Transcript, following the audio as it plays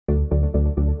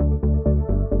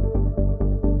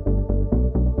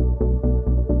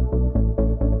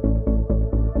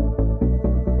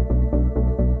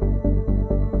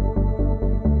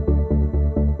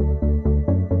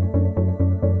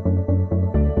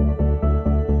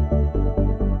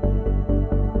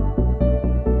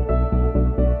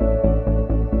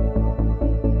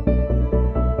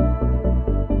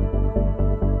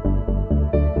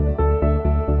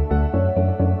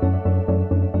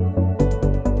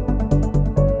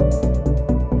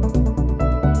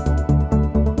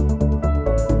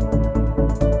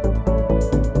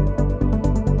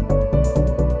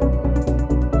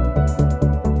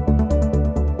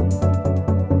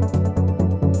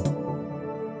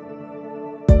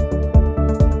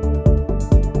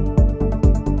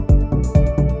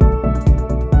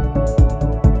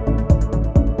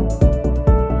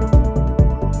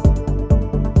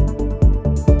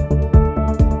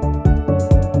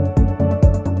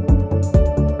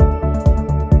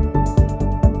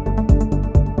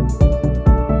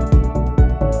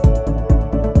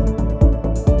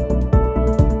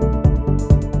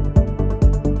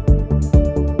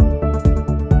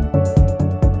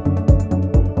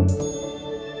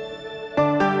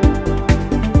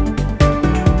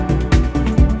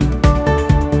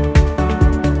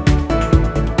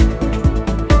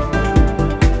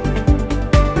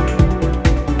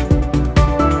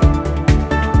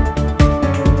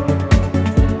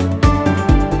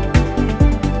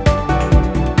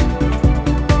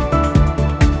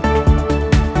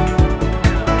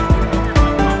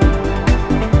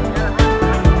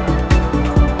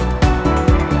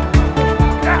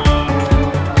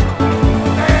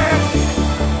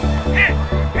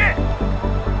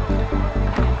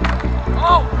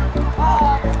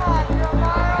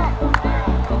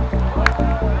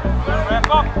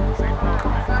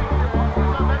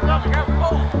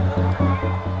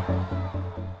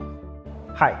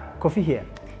Hi, KhoPhi here.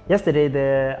 Yesterday,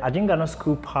 the Adjiringanor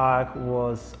School Park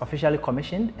was officially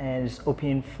commissioned and is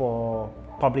open for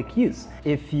public use.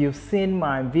 If you've seen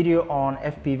my video on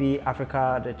FPV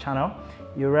Africa, the channel,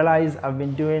 you realize I've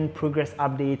been doing progress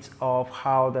updates of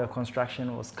how the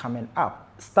construction was coming up.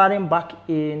 Starting back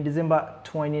in December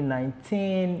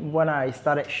 2019, when I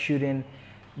started shooting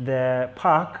the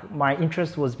park, my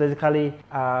interest was basically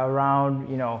around,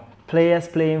 players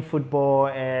playing football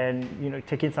and,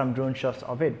 taking some drone shots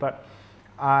of it. But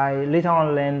I later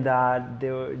on learned that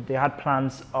they had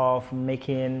plans of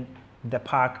making the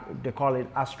park, they call it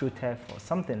Astro or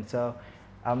something. So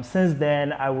since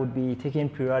then, I would be taking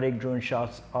periodic drone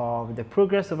shots of the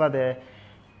progress over there.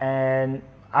 And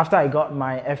after I got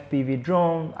my FPV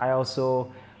drone, I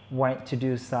also went to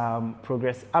do some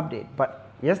progress update.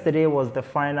 But yesterday was the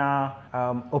final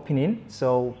opening.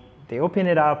 So they opened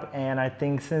it up, and I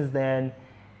think since then,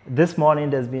 this morning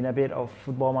there's been a bit of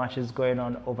football matches going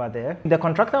on over there. The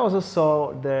contractor also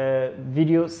saw the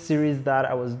video series that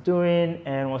I was doing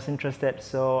and was interested,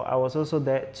 so I was also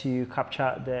there to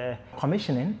capture the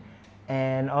commissioning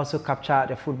and also capture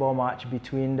the football match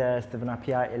between the Stephen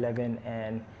Appiah 11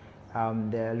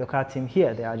 and the local team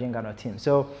here, the Adjiringanor team.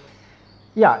 So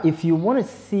yeah, if you want to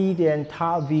see the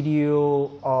entire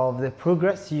video of the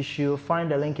progress, you should find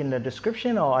the link in the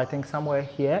description, or I think somewhere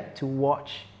here, to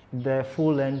watch the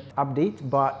full-length update.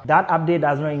 But that update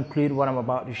does not include what I'm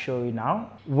about to show you now,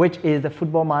 which is the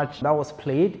football match that was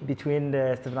played between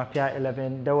the Stephen Appiah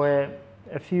 11. There were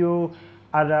a few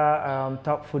other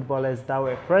top footballers that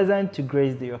were present to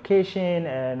grace the occasion,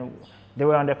 and they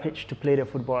were on the pitch to play the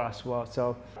football as well.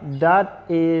 So that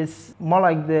is more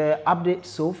like the update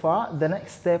so far. The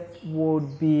next step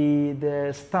would be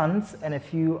the stands and a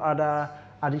few other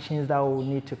additions that will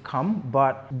need to come,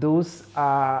 but those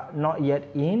are not yet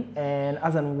in, and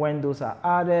as and when those are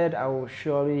added, I will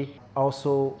surely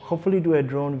also hopefully do a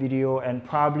drone video and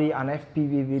probably an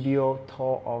FPV video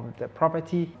tour of the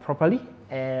property properly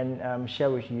and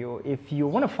share with you. If you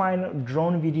want to find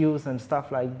drone videos and stuff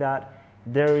like that,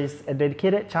 there is a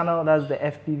dedicated channel, that's the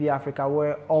FPV Africa,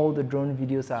 where all the drone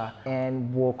videos are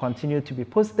and will continue to be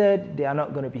posted. They are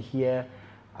not going to be here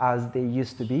as they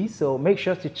used to be, so make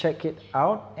sure to check it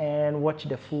out and watch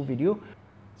the full video.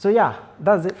 So yeah,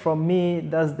 that's it from me.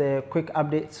 That's the quick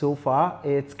update so far.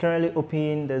 It's currently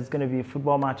open. There's going to be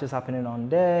football matches happening on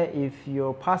there. If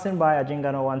you're passing by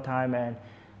Adjiringanor one time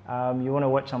and you want to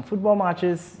watch some football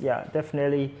matches, yeah,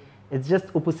 definitely. It's just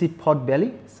opposite Port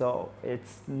Belly, so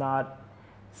it's not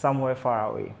somewhere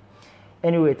far away.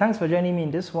 Anyway, thanks for joining me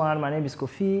in this one. My name is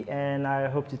KhoPhi, and I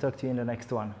hope to talk to you in the next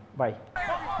one. Bye.